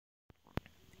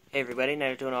Hey everybody,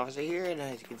 92 Officer here, and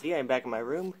as you can see, I'm back in my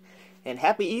room. And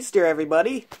happy Easter,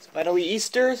 everybody! It's finally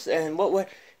Easter, and what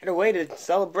better way to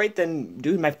celebrate than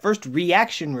doing my first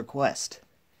reaction request.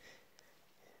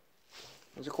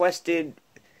 I was requested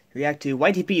to react to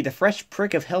YTP, The Fresh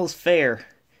Prick of Hell's Fair,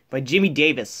 by Jimmy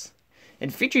Davis,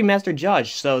 and featuring Master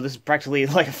Judge, so this is practically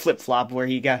like a flip-flop where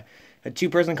he got a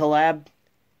two-person collab,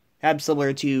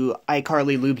 similar to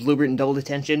iCarly Lube's Lubricant Double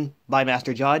Detention by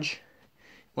Master Judge.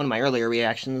 One of my earlier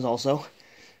reactions, also.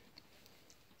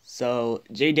 So,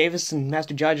 Jay Davis and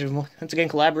Master Judge have once again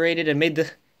collaborated and made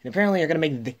and apparently are going to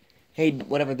make hey,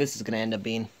 whatever this is going to end up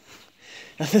being.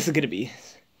 This is going to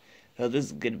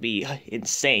be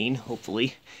insane,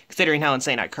 hopefully, considering how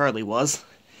insane iCarly was.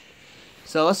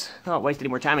 So let's not waste any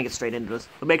more time and get straight into this.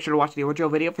 But make sure to watch the original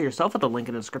video for yourself at the link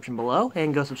in the description below,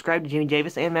 and go subscribe to Jimmy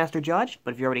Davis and Master Judge.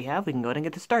 But if you already have, we can go ahead and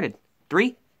get this started.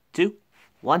 3, 2,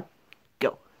 1,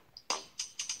 go.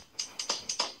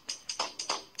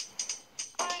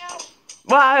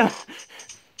 Wow!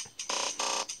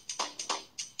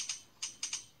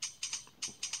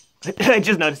 I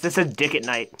just noticed this says Dick at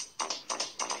Night.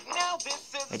 Now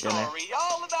this is a story,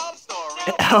 all about a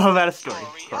story. All about a story,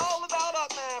 of course. All about a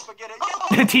man, forget it.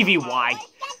 TVY. And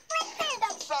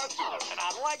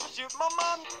I like to shoot my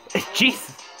mom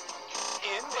Jesus.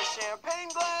 in the champagne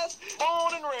glass,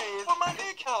 born and raised. For my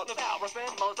account is how I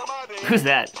spend most of my days. Who's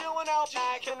that? Chilling out,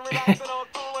 Jack, and relaxing on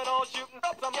cool and all shooting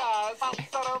up some guys.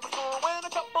 Outside of the school when a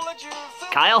couple of juices.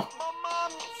 Kyle? My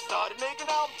mom started making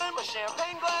out in my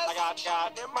champagne glass. I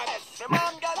got in my ass. And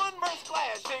mom got one first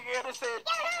class. She gave me said,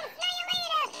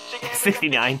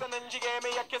 69. and then she gave me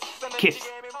a kiss, and then Kiss. she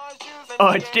gave me my juice, and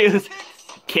Oh, she it's gave me juice.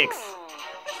 Kicks.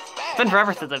 It's been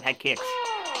forever since I've had kicks.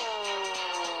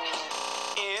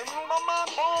 In my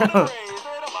mom's born and raised,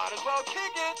 I might as well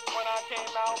kick it. When I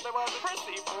came out, there was a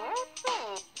prissy.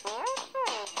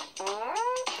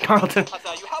 Carlton. I'll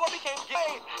tell you how I became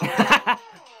gay.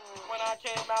 When I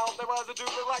came out, there was a dude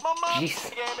look like my mom. Jeez.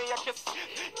 He gave me a kiss.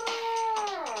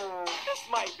 This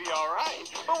might be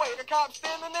alright. But wait, the cop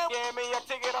standing there gave me a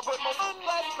ticket. I put my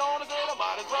sunglasses on and said I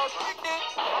might as well kick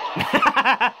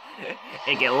it.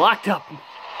 Hey, get locked up.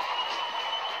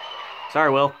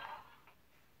 Sorry, Will.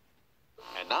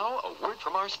 And now, a word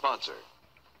from our sponsor.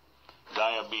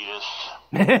 Diabetes.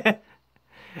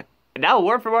 Now a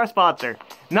word from our sponsor.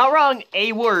 Not wrong,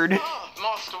 a word.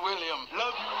 Master William,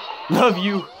 love you. Love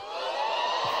you.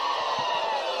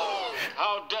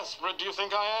 How desperate do you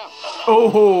think I am?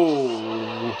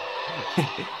 Oh. How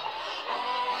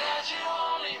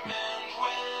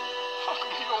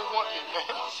come you don't want me, man?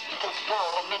 Because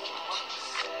you're a mental.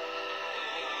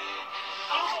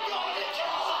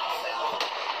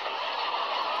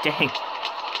 Dang.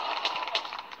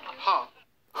 Huh?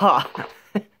 Huh.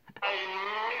 I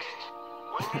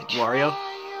missed. Wario.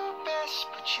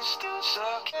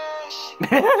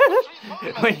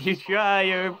 When you try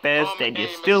your best and you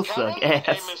still suck ass.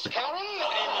 A Miss Karen,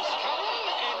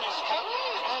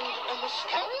 and Miss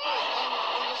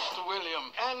Mr. William,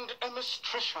 and a Miss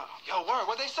Trisha. Yo, word,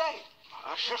 what'd they say?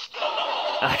 Sister.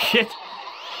 Oh, shit.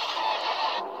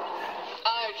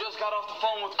 I just got off the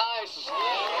phone with ISIS.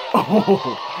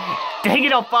 Oh. Dang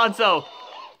it, Alfonso.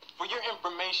 For your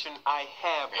information, I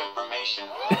have information.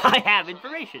 I have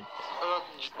information.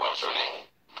 What's her name?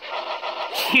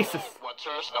 Jesus. What's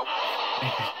her snow?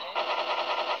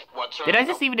 What's her Did I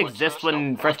just even exist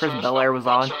when Fresh Prince of Bel-Air was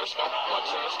on?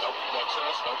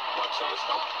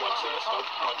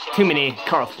 Too many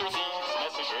Carlsons.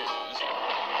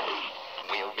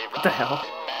 What the hell?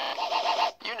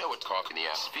 You know what talking the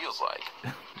ass feels like.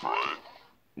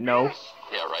 No.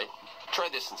 Yeah, right? Try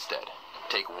this instead.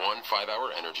 Take 1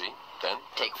 5-hour energy, then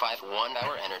take 5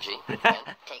 1-hour energy, then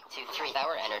take 2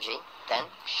 3-hour energy, then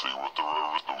See what the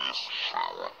real is.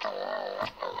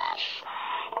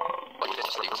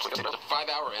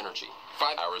 5-hour energy.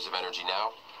 5 hours of energy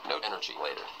now, no energy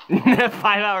later. 5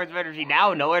 hours of energy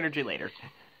now, no energy later.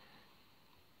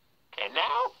 And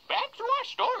now, back to our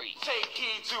story. Take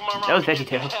heed to my That was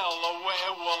VeggieTales.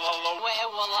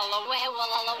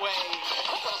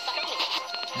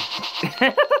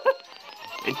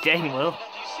 Dang, Will.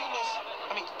 You see this?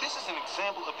 I mean, this is an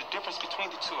example of the difference between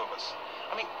the two of us.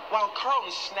 I mean, while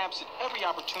Carlton snaps at every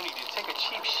opportunity to take a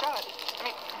cheap shot. I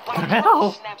mean, while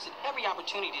Carlton snaps at every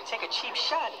opportunity to take a cheap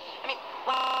shot. I mean,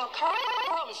 while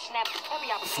Carlton snaps at every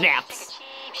opportunity to take a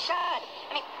cheap shot.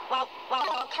 I mean, while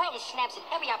Carlton snaps at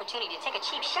every opportunity to take a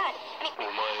cheap shot. I mean, お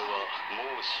前は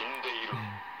もう死んでい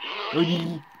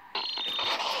る。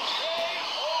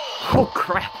 Oh,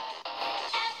 crap.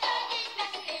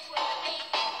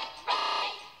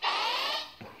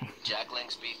 Jack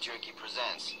Link's Beef Jerky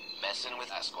presents Messin'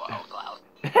 with Esquire Cloud.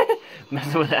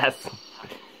 Messing with us.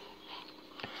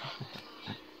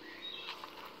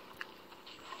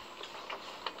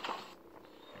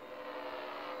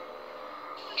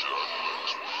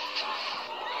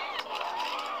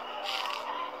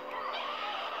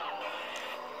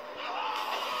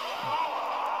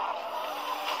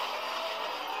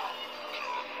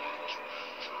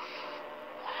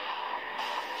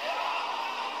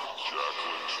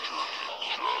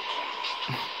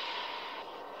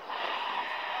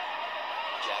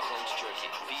 Jacqueline's Jerky.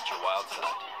 Feed your wild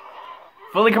side.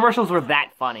 Fully commercials were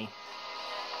that funny.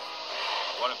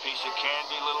 Want a piece of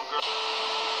candy, little girl?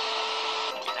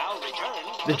 Now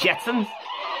return. The Jetsons?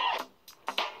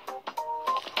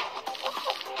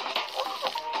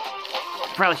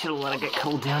 Probably should have let it get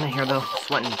cold down in here though.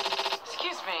 Sweating.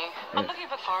 Excuse me. I'm looking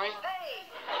for Corey.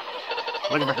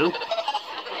 Looking for who?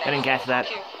 I didn't catch that.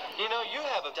 You know, you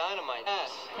have a dynamite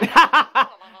ass.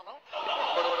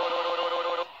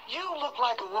 You look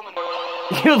like a woman.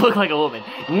 You look like a woman.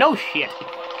 No shit.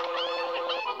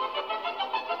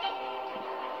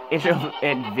 Intro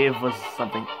and Viv was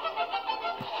something.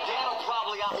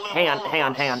 Hang on.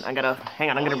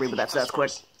 I'm gonna read what that says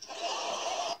quick.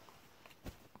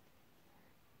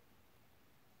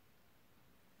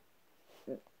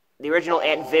 The original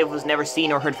Aunt Viv was never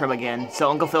seen or heard from again, so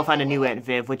Uncle Phil found a new Aunt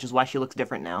Viv, which is why she looks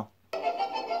different now.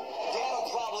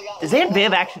 Is Aunt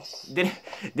Viv actually...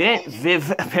 Did Aunt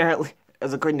Viv apparently,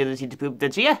 as according to the YouTube poop,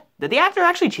 did the actor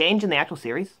actually change in the actual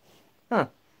series? Huh.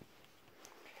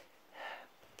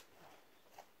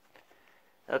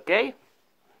 Okay.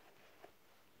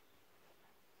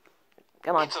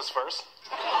 Come on. Pizzas first.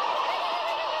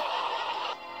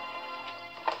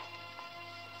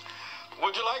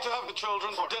 Would you like to have the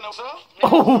children for dinner, sir?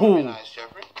 Oh! Nice,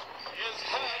 Jeffrey. His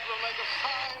head will make a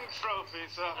fine trophy,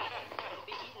 sir.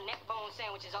 Be eating neck bone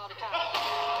sandwiches all the time.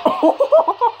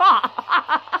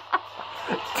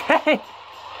 Dang.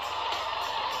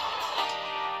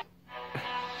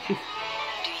 Do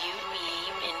you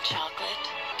believe in chocolate?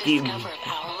 You- Discover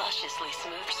our lusciously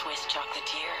smooth Swiss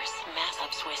chocolatiers. Mass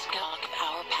up Swiss milk,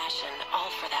 our passion,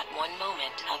 all for that one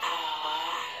moment of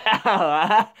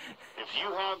If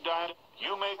you have died,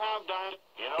 you may have died.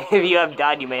 You know, If you have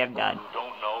died, you may have died. who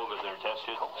don't know that their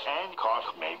testicles and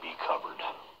cock may be covered.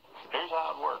 Here's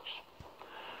how it works.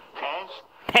 Pants,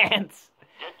 Pants.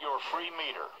 get your free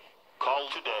meter. Call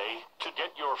today to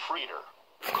get your freeder.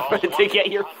 Call To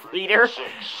get your freeder?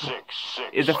 666.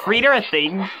 Is a freeder a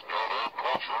thing?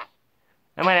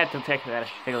 I might have to take a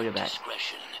look at that.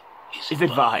 Discretion Is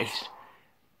advised.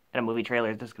 And a movie trailer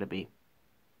is this gonna be?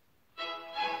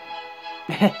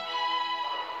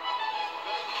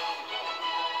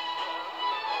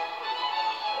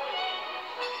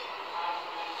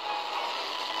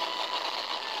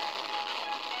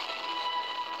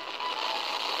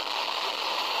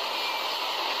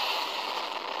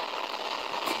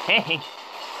 Dang.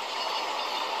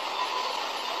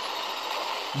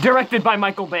 Directed by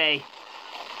Michael Bay.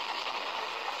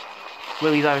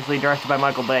 Movie's obviously directed by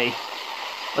Michael Bay.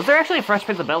 Was there actually a Fresh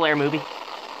Prince of Bel-Air movie?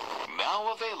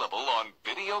 Now available on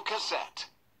video cassette.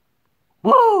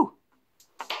 Woo! Will!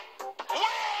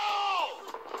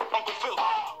 Uncle Phil.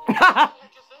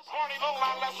 Horny little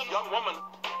lesson, young woman.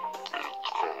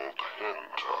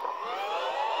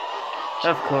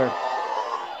 Of course.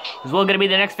 Is Will gonna be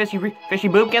the next Fishy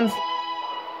Boopkins?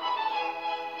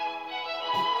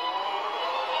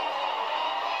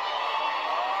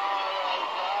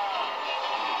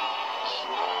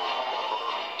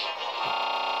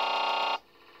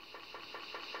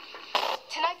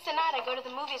 Tonight's the night I go to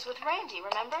the movies with Randy,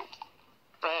 remember?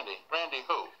 Randy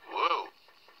who? Whoa.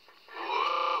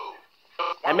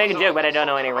 I'd make a joke, but I don't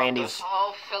know any Randys.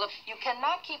 Oh, Philip, you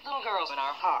cannot keep little girls in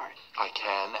our heart. I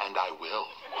can and I will.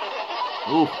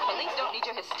 Ooh. The police don't need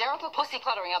your hysterical pussy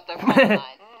cluttering up their crime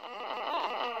line.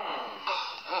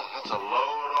 That's a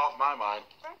load off my mind.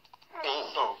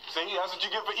 Oh, see, that's what you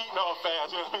get for eating all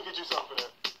fast. Let me get you something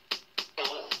there.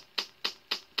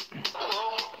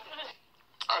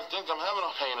 I think I'm having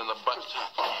a pain in the butt.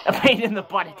 A pain in the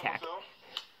butt attack.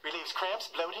 Relieves cramps,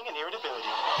 bloating, and irritability.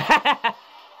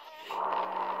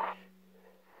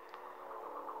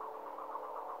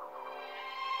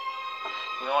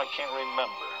 You know, I can't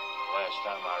remember the last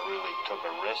time I really took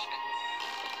a risk.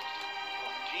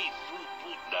 Gee,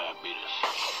 diabetes.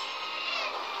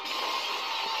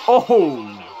 Oh!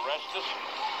 Arrest us?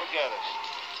 Forget us.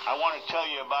 I want to tell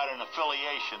you about an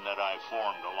affiliation that I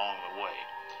formed along the way.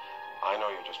 I know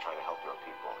you're just trying to help your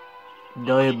people.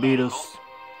 Diabetes.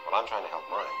 Well, I'm trying to help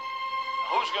mine.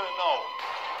 Who's going to know?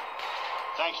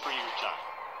 Thanks for your time.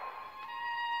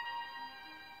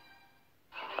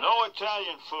 No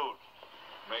Italian food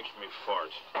makes me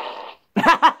fart.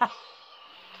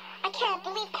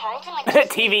 me, Carlton? Like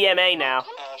TVMA now.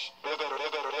 Ash.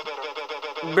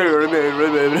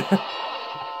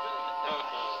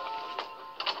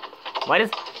 Why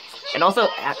does... And also...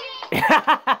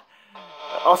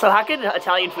 Also, how could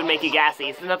Italian food make you gassy?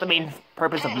 Isn't that the main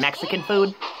purpose of Mexican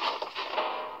food?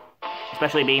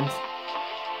 Especially beans.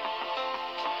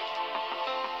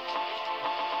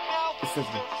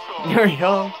 There we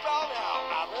go.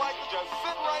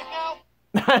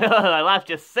 I laughed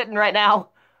just sitting right now.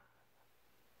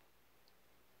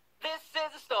 This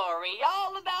is a story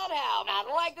all about how I'd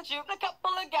like to shoot a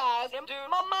couple of guys into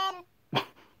my mom.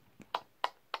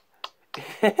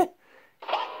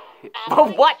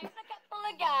 What? A couple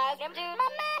of guys into my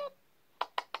mom.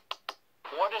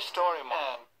 What a story,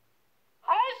 man.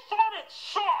 I said it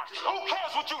short. Who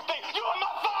cares what you think? You are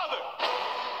my father.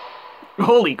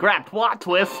 Holy crap, plot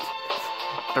twist.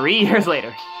 3 years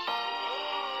later.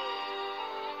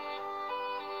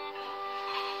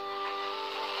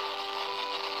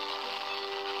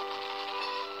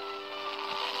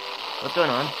 What's going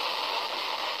on?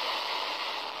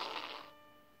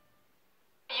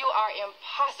 You are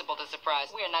impossible to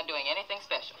surprise. We are not doing anything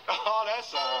special. Oh,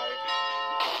 that's all right.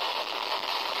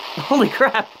 Holy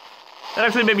crap! That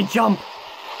actually made me jump.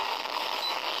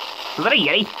 Was that a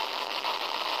Yeti?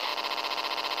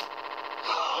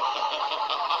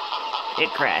 It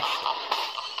crashed.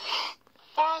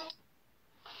 What?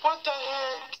 What the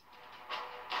heck?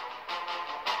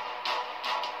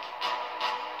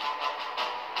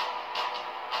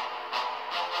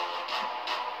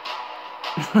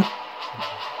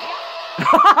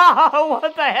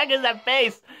 What the heck is that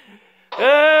face?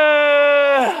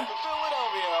 Philadelphia.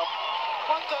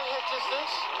 What the heck is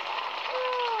this?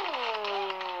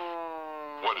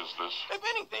 What is this? If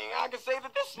anything, I could say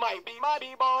that this might be my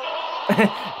b-ball.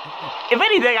 If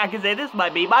anything, I can say this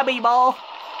might be my b-ball.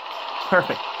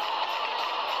 Perfect.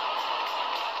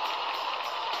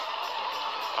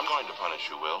 I'm going to punish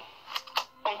you, Will.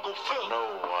 Uncle Phil.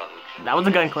 No one. That was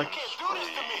a gun click. You can't do this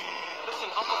to me. Listen,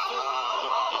 Uncle Phil.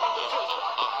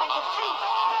 Uncle Phil.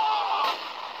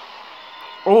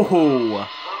 Oh,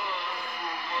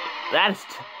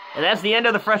 that's the end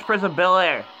of the Fresh Prince of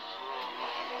Bel-Air.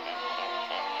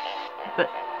 What the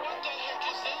heck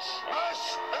is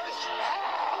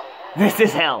this? This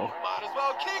is hell. Might as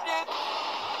well kick it.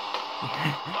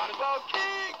 Might as well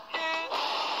kick it.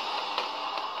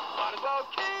 Might as well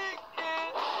kick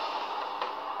it.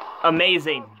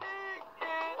 Amazing.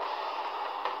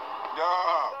 That's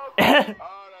hot.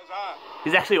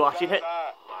 He's actually watching it.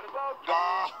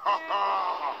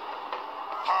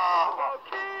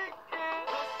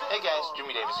 Hey guys,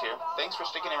 Jimmy Davis here. Thanks for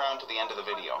sticking around to the end of the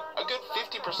video. A good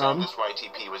 50% of this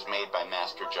YTP was made by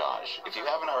Master Josh. If you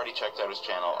haven't already checked out his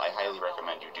channel, I highly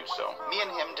recommend you do so. Me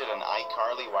and him did an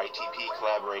iCarly YTP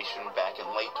collaboration back in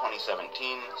late 2017,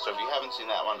 so if you haven't seen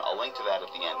that one, I'll link to that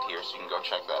at the end here so you can go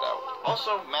check that out.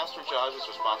 Also, Master Josh is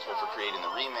responsible for creating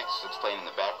the remix that's playing in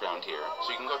the background here,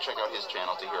 so you can go check out his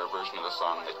channel to hear a version of the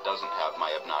song that doesn't have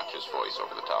my obnoxious voice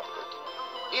over the top of it.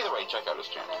 Either way, check out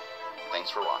his channel. Thanks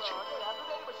for watching.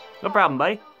 No problem,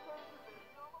 buddy.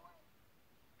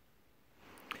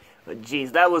 But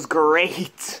jeez, that was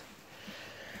great.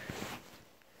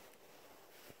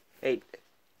 Hey,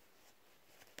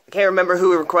 I can't remember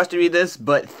who requested me this,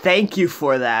 but thank you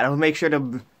for that. I'll make sure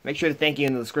to thank you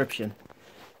in the description.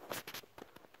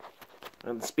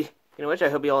 Speaking of which, I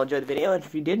hope you all enjoyed the video, and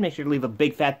if you did, make sure to leave a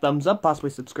big fat thumbs up, possibly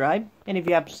subscribe. And if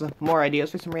you have some more ideas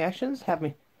for some reactions,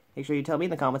 make sure you tell me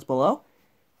in the comments below.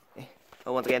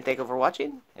 Well, once again, thank you for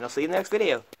watching, and I'll see you in the next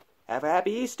video. Have a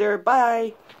happy Easter.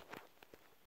 Bye!